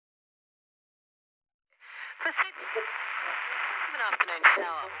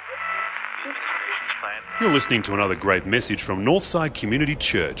You're listening to another great message from Northside Community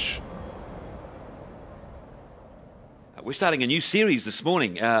Church. We're starting a new series this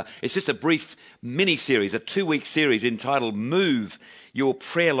morning. It's just a brief mini-series, a 2-week series entitled Move Your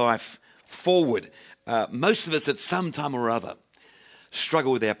Prayer Life Forward. Most of us at some time or other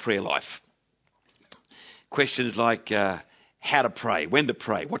struggle with our prayer life. Questions like how to pray, when to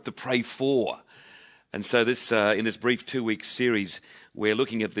pray, what to pray for. And so this, in this brief 2-week series, we're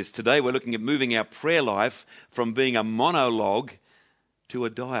looking at this. Today we're looking at moving our prayer life from being a monologue to a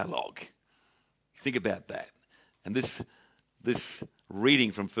dialogue. Think about that. And this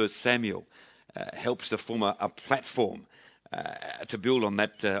reading from 1 Samuel helps to form a platform to build on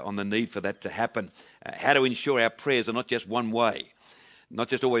that, on the need for that to happen. How to ensure our prayers are not just one way, not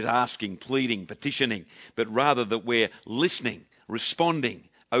just always asking, pleading, petitioning, but rather that we're listening, responding,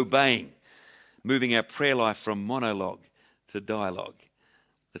 obeying, moving our prayer life from monologue to dialogue.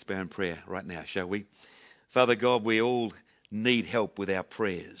 Let's bow in prayer right now, shall we? Father God, we all need help with our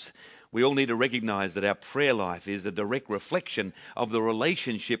prayers. We all need to recognize that our prayer life is a direct reflection of the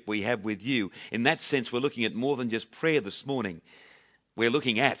relationship we have with you. In that sense, we're looking at more than just prayer this morning. We're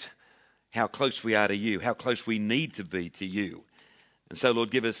looking at how close we are to you, how close we need to be to you. And so,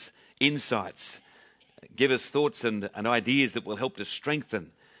 Lord, give us insights, give us thoughts and ideas that will help to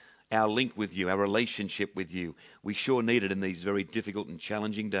strengthen our link with you, our relationship with you. We sure need it in these very difficult and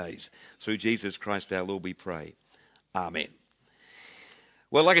challenging days. Through Jesus Christ our Lord we pray. Amen.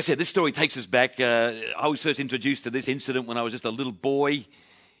 Well, like I said, this story takes us back. I was first introduced to this incident when I was just a little boy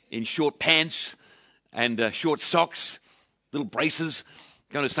in short pants and short socks, little braces,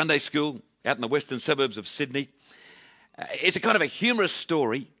 going to Sunday school out in the western suburbs of Sydney. It's a kind of a humorous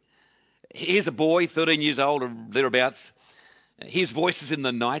story. Here's a boy, 13 years old or thereabouts. Hears voices in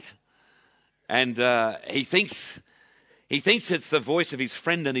the night, and he thinks it's the voice of his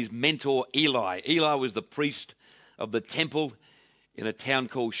friend and his mentor, Eli. Eli was the priest of the temple in a town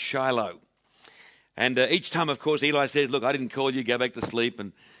called Shiloh. And each time, of course, Eli says, look, I didn't call you, go back to sleep.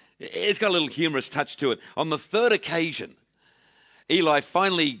 And it's got a little humorous touch to it. On the third occasion, Eli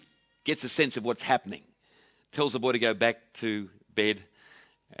finally gets a sense of what's happening, tells the boy to go back to bed,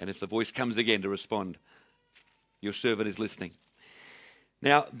 and if the voice comes again to respond, your servant is listening.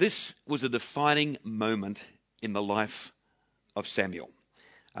 Now, this was a defining moment in the life of Samuel,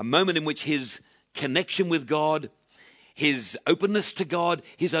 a moment in which his connection with God, his openness to God,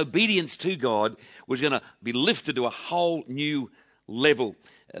 his obedience to God was going to be lifted to a whole new level.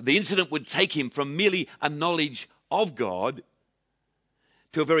 The incident would take him from merely a knowledge of God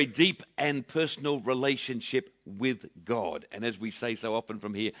to a very deep and personal relationship with God. And as we say so often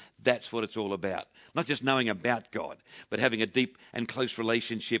from here, that's what it's all about. Not just knowing about God, but having a deep and close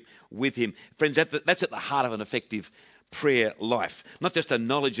relationship with him. Friends, that's at the heart of an effective prayer life. Not just a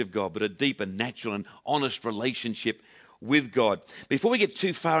knowledge of God, but a deep and natural and honest relationship with God. Before we get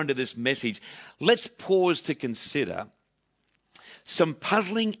too far into this message, let's pause to consider some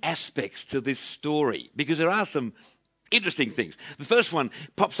puzzling aspects to this story, because there are some interesting things. The first one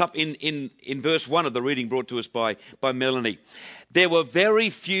pops up in verse 1 of the reading brought to us by Melanie. There were very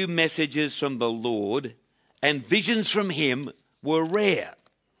few messages from the Lord, and visions from him were rare.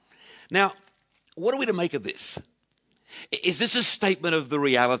 Now, what are we to make of this? Is this a statement of the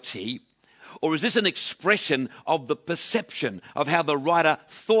reality, or is this an expression of the perception of how the writer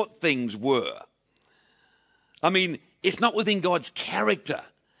thought things were? I mean, it's not within God's character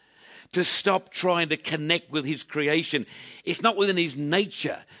to stop trying to connect with his creation. It's not within his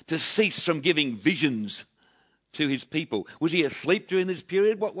nature to cease from giving visions to his people. Was he asleep during this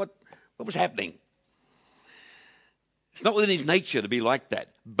period? What was happening? It's not within his nature to be like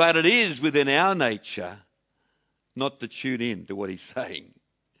that. But it is within our nature not to tune in to what he's saying.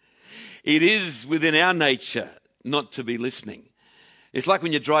 It is within our nature not to be listening. It's like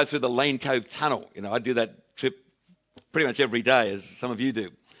when you drive through the Lane Cove Tunnel. You know, I do that trip pretty much every day, as some of you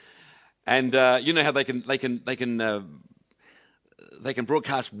do. And you know how they can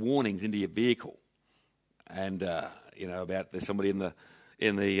broadcast warnings into your vehicle, and you know about there's somebody in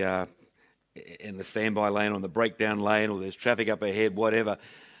the standby lane or in the breakdown lane, or there's traffic up ahead, whatever.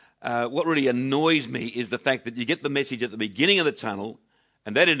 What really annoys me is the fact that you get the message at the beginning of the tunnel,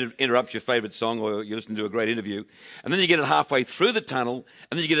 and that interrupts your favourite song, or you listen to a great interview, and then you get it halfway through the tunnel,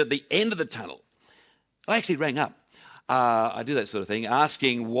 and then you get it at the end of the tunnel. I actually rang up. I do that sort of thing,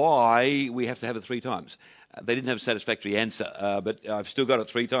 asking why we have to have it 3 times. They didn't have a satisfactory answer, but I've still got it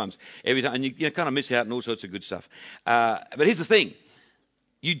 3 times. Every time, and you kind of miss out on all sorts of good stuff. But here's the thing.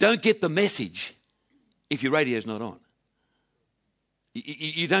 You don't get the message if your radio's not on.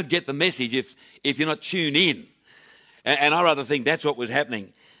 You don't get the message if you're not tuned in. And I rather think that's what was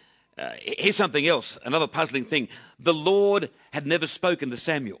happening. Here's something else, another puzzling thing. The Lord had never spoken to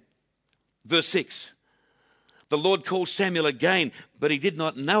Samuel. Verse 6. The Lord called Samuel again, but he did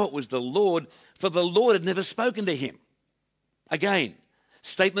not know it was the Lord, for the Lord had never spoken to him. Again,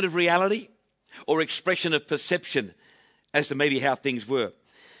 statement of reality or expression of perception as to maybe how things were.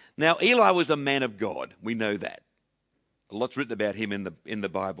 Now, Eli was a man of God. We know that. A lot's written about him in the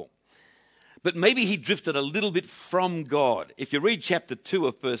Bible. But maybe he drifted a little bit from God. If you read chapter 2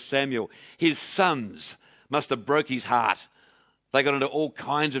 of 1 Samuel, his sons must have broke his heart. They got into all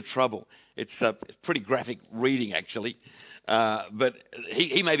kinds of trouble. It's pretty graphic reading, actually. But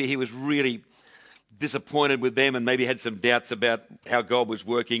maybe he was really disappointed with them and maybe had some doubts about how God was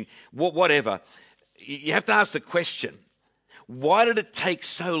working. Whatever. You have to ask the question, why did it take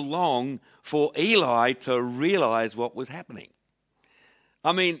so long for Eli to realize what was happening?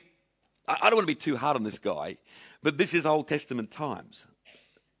 I mean, I don't want to be too hard on this guy, but this is Old Testament times.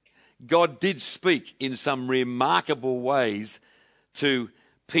 God did speak in some remarkable ways to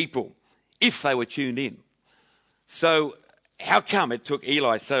people if they were tuned in. So how come it took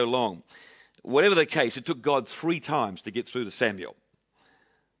Eli so long? Whatever the case, it took God 3 times to get through to Samuel,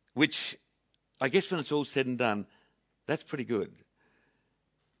 which I guess when it's all said and done, that's pretty good,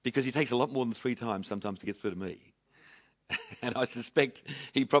 because he takes a lot more than 3 times sometimes to get through to me. And I suspect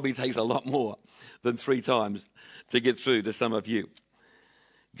he probably takes a lot more than 3 times to get through to some of you.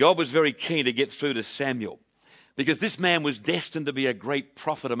 God was very keen to get through to Samuel because this man was destined to be a great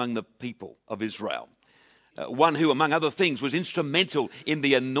prophet among the people of Israel. One who, among other things, was instrumental in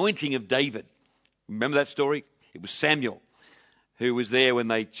the anointing of David. Remember that story? It was Samuel who was there when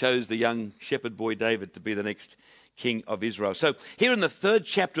they chose the young shepherd boy David to be the next king of Israel. So here in the 3rd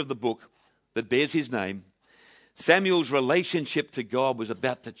chapter of the book that bears his name, Samuel's relationship to God was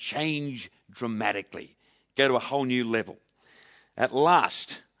about to change dramatically, go to a whole new level. At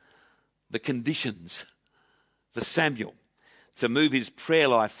last, the conditions for Samuel to move his prayer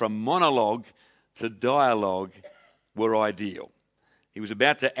life from monologue to dialogue were ideal. He was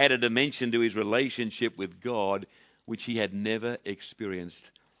about to add a dimension to his relationship with God which he had never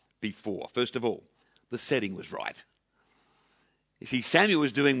experienced before. First of all, the setting was right. You see, Samuel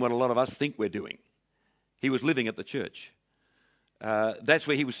was doing what a lot of us think we're doing. He was living at the church. That's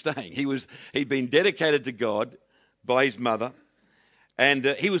where he was staying. He'd been dedicated to God by his mother, and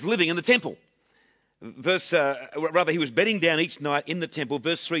he was living in the temple. He was bedding down each night in the temple.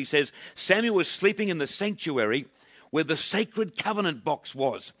 Verse 3 says, Samuel was sleeping in the sanctuary where the sacred covenant box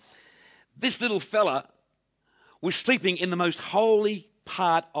was. This little fella was sleeping in the most holy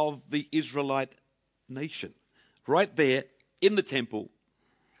part of the Israelite nation, right there in the temple,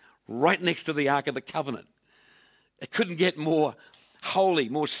 right next to the Ark of the Covenant. It couldn't get more holy,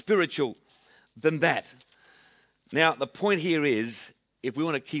 more spiritual than that. Now, the point here is, if we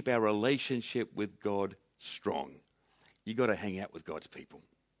want to keep our relationship with God strong, you've got to hang out with God's people.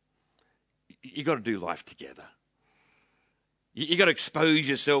 You've got to do life together. You've got to expose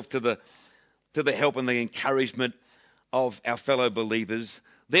yourself to the help and the encouragement of our fellow believers.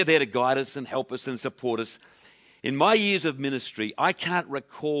 They're there to guide us and help us and support us. In my years of ministry, I can't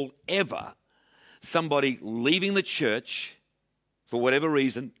recall ever somebody leaving the church for whatever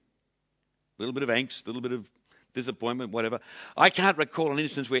reason, a little bit of angst, a little bit of disappointment, whatever. I can't recall an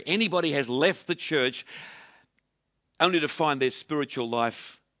instance where anybody has left the church only to find their spiritual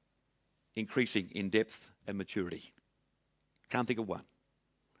life increasing in depth and maturity. Can't think of one.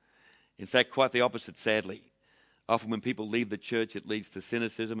 In fact, quite the opposite, sadly. Often when people leave the church, it leads to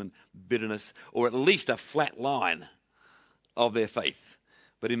cynicism and bitterness, or at least a flat line of their faith.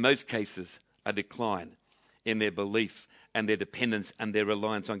 But in most cases, a decline in their belief and their dependence and their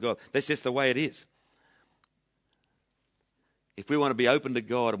reliance on God. That's just the way it is. If we want to be open to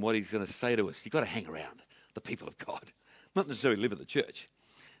God and what he's going to say to us, you've got to hang around the people of God. Not necessarily live at the church.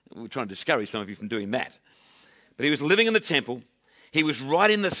 We're trying to discourage some of you from doing that. But he was living in the temple. He was right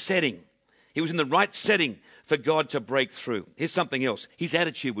in the setting. He was in the right setting for God to break through. Here's something else. His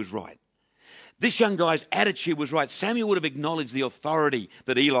attitude was right. This young guy's attitude was right. Samuel would have acknowledged the authority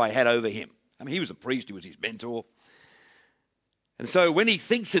that Eli had over him. I mean, he was a priest. He was his mentor. And so when he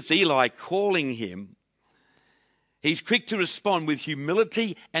thinks it's Eli calling him, he's quick to respond with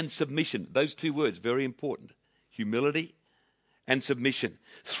humility and submission. Those 2 words, very important. Humility and submission.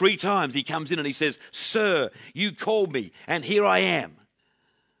 3 times he comes in and he says, Sir, you called me, and here I am.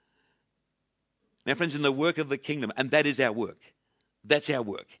 Now, friends, in the work of the kingdom, and that is our work. That's our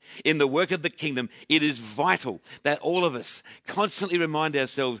work. In the work of the kingdom, it is vital that all of us constantly remind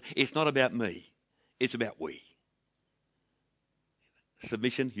ourselves it's not about me, it's about we.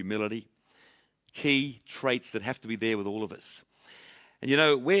 submission, humility, key traits that have to be there with all of us. And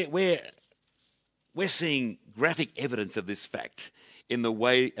we're seeing graphic evidence of this fact in the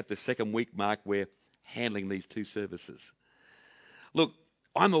way at the second week mark we're handling these two services. Look,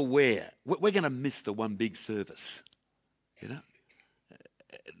 I'm aware we're going to miss the one big service.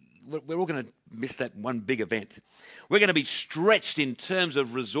 We're all going to miss that one big event. We're going to be stretched in terms of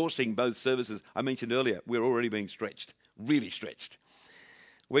resourcing both services. I mentioned earlier, we're already being stretched, really stretched.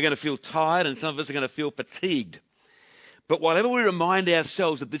 We're going to feel tired, and some of us are going to feel fatigued. But whatever we remind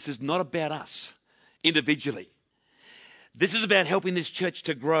ourselves that this is not about us individually. This is about helping this church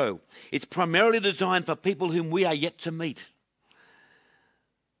to grow. It's primarily designed for people whom we are yet to meet.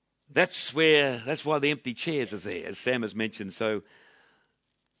 That's why the empty chairs are there, as Sam has mentioned so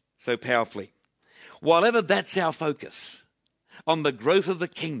powerfully. Whatever that's our focus, on the growth of the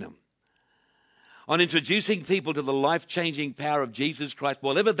kingdom, on introducing people to the life-changing power of Jesus Christ,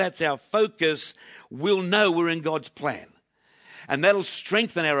 whatever that's our focus, we'll know we're in God's plan. And that'll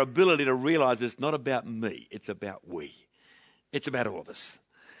strengthen our ability to realize it's not about me, it's about we. It's about all of us.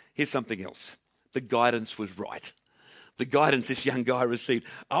 Here's something else. The guidance was right. The guidance this young guy received.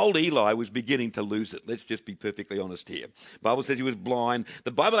 Old Eli was beginning to lose it. Let's just be perfectly honest here. The Bible says he was blind.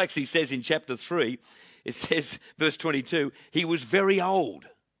 The Bible actually says in chapter 3, it says, verse 22, he was very old.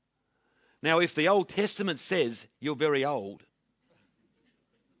 Now, if the Old Testament says you're very old,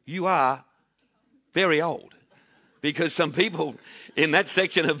 you are very old. Because some people in that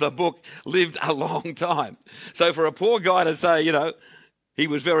section of the book lived a long time. So for a poor guy to say, he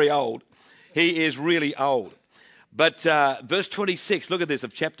was very old, he is really old. But verse 26, look at this,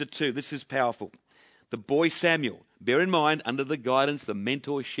 of chapter 2. This is powerful. The boy Samuel, bear in mind, under the guidance, the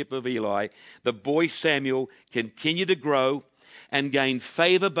mentorship of Eli, the boy Samuel continued to grow and gain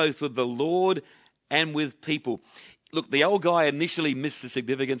favor both with the Lord and with people. Look, the old guy initially missed the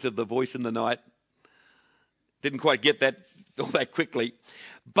significance of the voice in the night. Didn't quite get that all that quickly.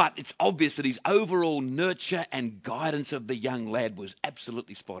 But it's obvious that his overall nurture and guidance of the young lad was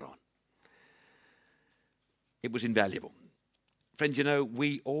absolutely spot on. It was invaluable. Friends,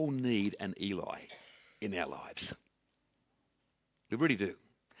 we all need an Eli in our lives. We really do.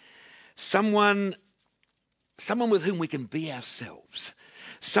 Someone with whom we can be ourselves.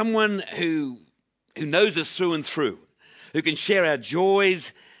 Someone who knows us through and through. Who can share our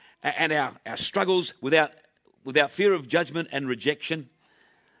joys and our struggles without fear of judgment and rejection.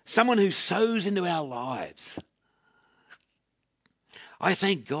 Someone who sows into our lives. I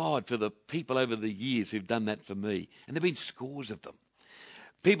thank God for the people over the years who've done that for me. And there have been scores of them.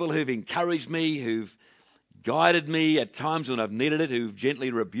 People who've encouraged me, who've guided me at times when I've needed it, who've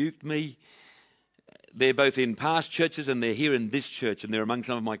gently rebuked me. They're both in past churches and they're here in this church, and they're among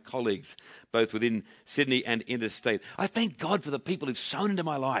some of my colleagues, both within Sydney and interstate. I thank God for the people who've sown into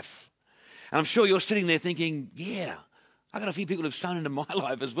my life. And I'm sure you're sitting there thinking, yeah, I've got a few people who've sown into my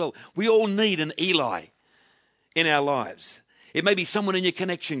life as well. We all need an Eli in our lives. It may be someone in your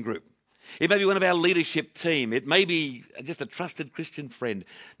connection group. It may be one of our leadership team. It may be just a trusted Christian friend,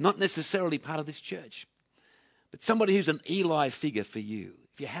 not necessarily part of this church, but somebody who's an Eli figure for you.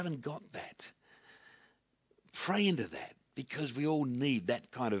 If you haven't got that, pray into that, because we all need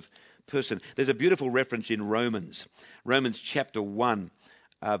that kind of person. There's a beautiful reference in Romans chapter 1.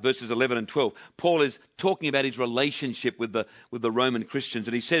 Verses 11 and 12. Paul is talking about his relationship with the Roman Christians,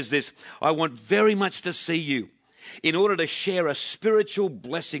 and he says this: I want very much to see you in order to share a spiritual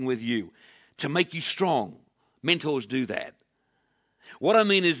blessing with you, to make you strong. Mentors do that. What I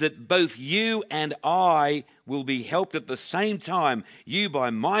mean is that both you and I will be helped at the same time, you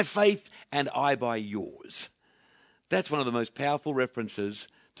by my faith and I by yours. That's one of the most powerful references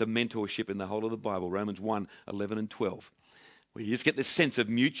to mentorship in the whole of the Bible, Romans 1, 11 and 12. Where you just get this sense of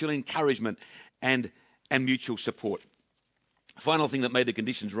mutual encouragement and mutual support. Final thing that made the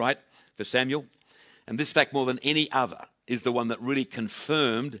conditions right for Samuel, and this fact more than any other, is the one that really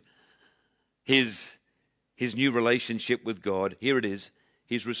confirmed his new relationship with God. Here it is.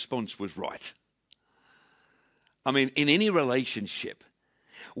 His response was right. I mean, in any relationship,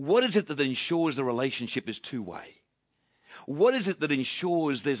 what is it that ensures the relationship is two-way? What is it that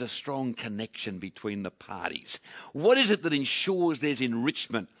ensures there's a strong connection between the parties? What is it that ensures there's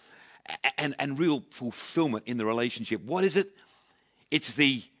enrichment and real fulfillment in the relationship? What is it? It's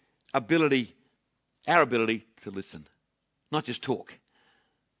our ability to listen. Not just talk,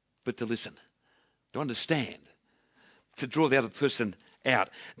 but to listen, to understand, to draw the other person out.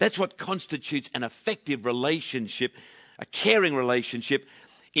 That's what constitutes an effective relationship, a caring relationship,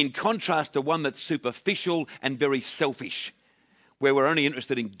 in contrast to one that's superficial and very selfish, where we're only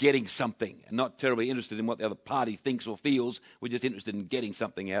interested in getting something and not terribly interested in what the other party thinks or feels. We're just interested in getting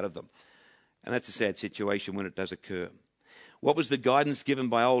something out of them. And that's a sad situation when it does occur. What was the guidance given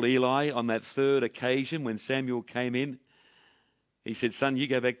by old Eli on that third occasion when Samuel came in? He said, son, you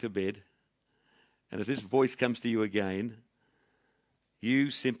go back to bed. And if this voice comes to you again,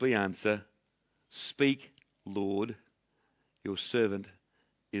 you simply answer, speak, Lord, your servant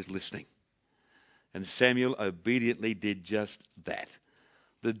is listening. And Samuel obediently did just that.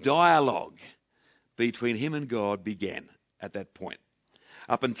 The dialogue between him and God began at that point.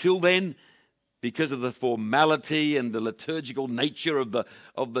 Up until then, because of the formality and the liturgical nature of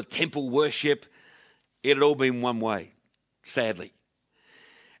the temple worship, it had all been one way, sadly.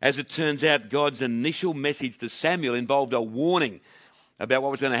 As it turns out, God's initial message to Samuel involved a warning about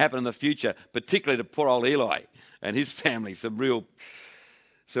what was going to happen in the future, particularly to poor old Eli and his family. Some real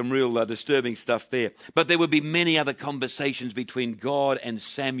disturbing stuff there. But there would be many other conversations between God and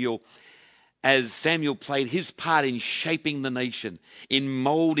Samuel as Samuel played his part in shaping the nation, in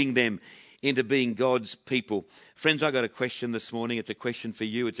moulding them into being God's people. Friends, I got a question this morning. It's a question for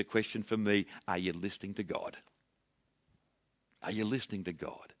you. It's a question for me. Are you listening to God? Are you listening to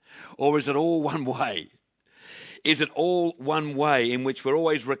God? Or is it all one way? Is it all one way in which we're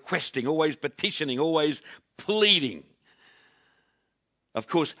always requesting, always petitioning, always pleading? Of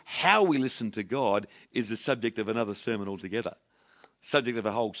course, how we listen to God is the subject of another sermon altogether, subject of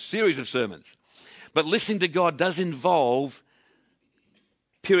a whole series of sermons. But listening to God does involve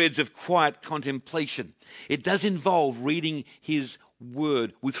periods of quiet contemplation. It does involve reading his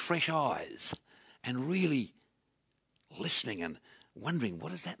word with fresh eyes and really listening and wondering,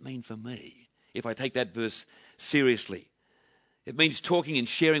 what does that mean for me if I take that verse seriously? It means talking and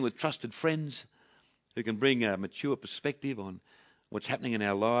sharing with trusted friends who can bring a mature perspective on what's happening in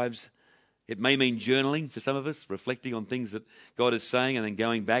our lives. It may mean journaling for some of us, reflecting on things that God is saying and then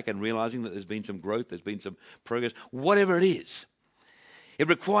going back and realizing that there's been some growth, there's been some progress. Whatever it is, it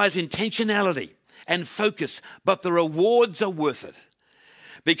requires intentionality and focus, but the rewards are worth it.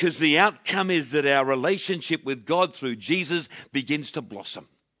 Because the outcome is that our relationship with God through Jesus begins to blossom,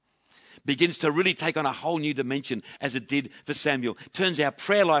 begins to really take on a whole new dimension as it did for Samuel. It turns our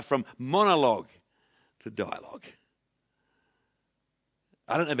prayer life from monologue to dialogue.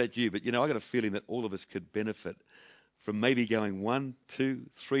 I don't know about you, but I got a feeling that all of us could benefit from maybe going 1, 2,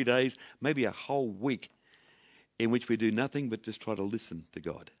 3 days, maybe a whole week in which we do nothing but just try to listen to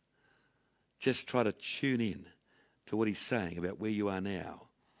God. Just try to tune in to what he's saying about where you are now,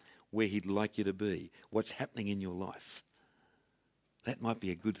 where he'd like you to be, what's happening in your life. That might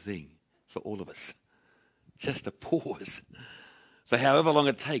be a good thing for all of us. Just to pause for however long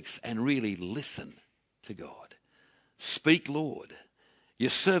it takes and really listen to God. Speak, Lord. Your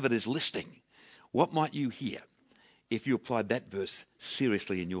servant is listening. What might you hear if you applied that verse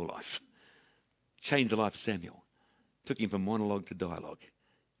seriously in your life? Changed the life of Samuel. Took him from monologue to dialogue.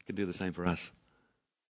 You can do the same for us.